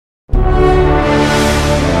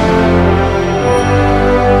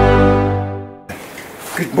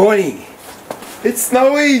Morning! It's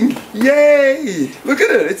snowing! Yay! Look at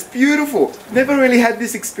it, it's beautiful. Never really had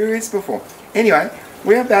this experience before. Anyway,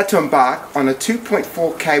 we're about to embark on a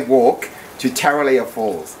 2.4k walk to Tarraleah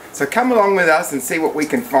Falls. So come along with us and see what we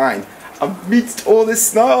can find amidst all this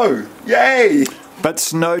snow. Yay! But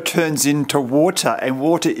snow turns into water and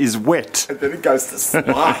water is wet. And then it goes to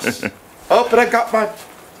slush. Oh, but I got my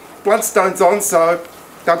bloodstones on, so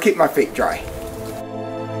they'll keep my feet dry.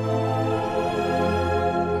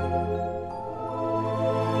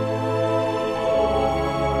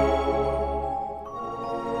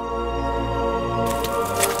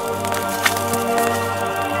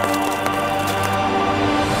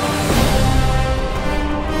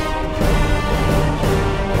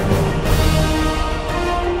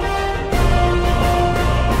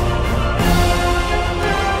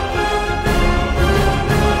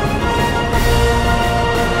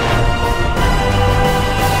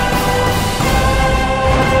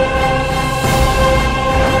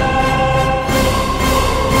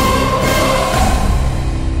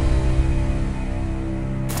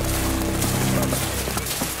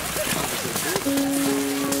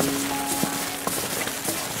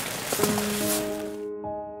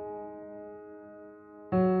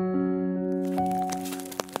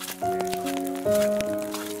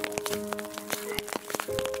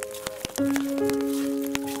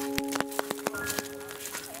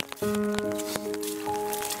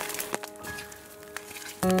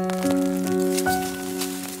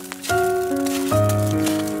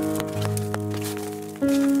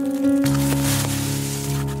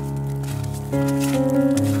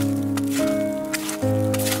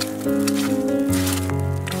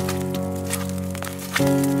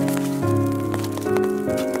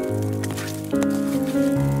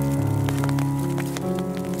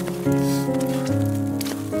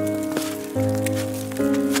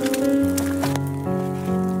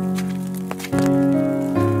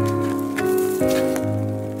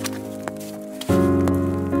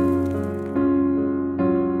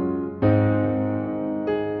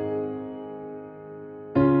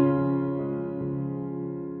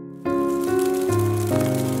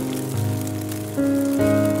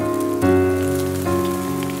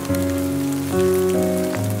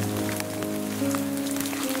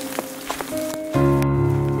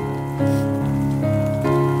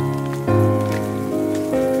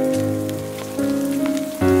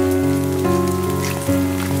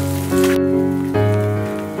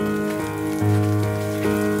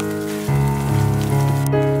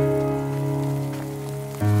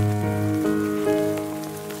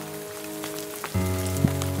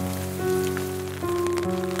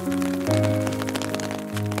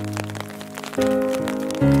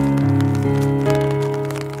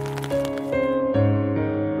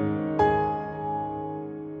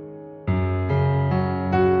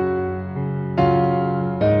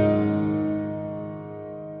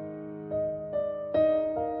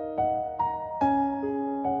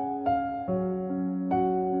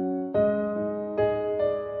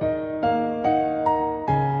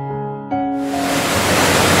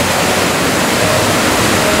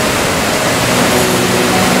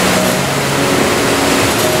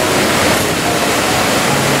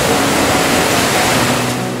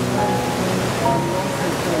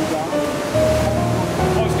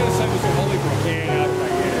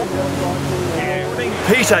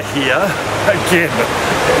 Peter here again.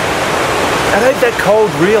 It ain't that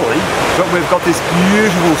cold really, but we've got this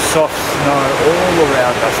beautiful soft snow all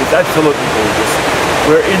around us. It's absolutely gorgeous.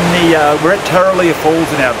 We're at Tarraleah Falls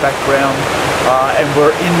in our background, and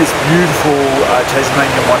we're in this beautiful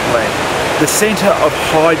Tasmanian wonderland. The centre of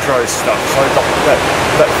hydro stuff, so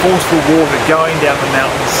that forceful water going down the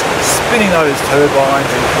mountains, spinning those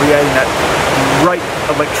turbines and creating that great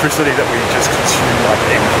electricity that we just consume like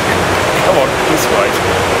anything. Come on, this way.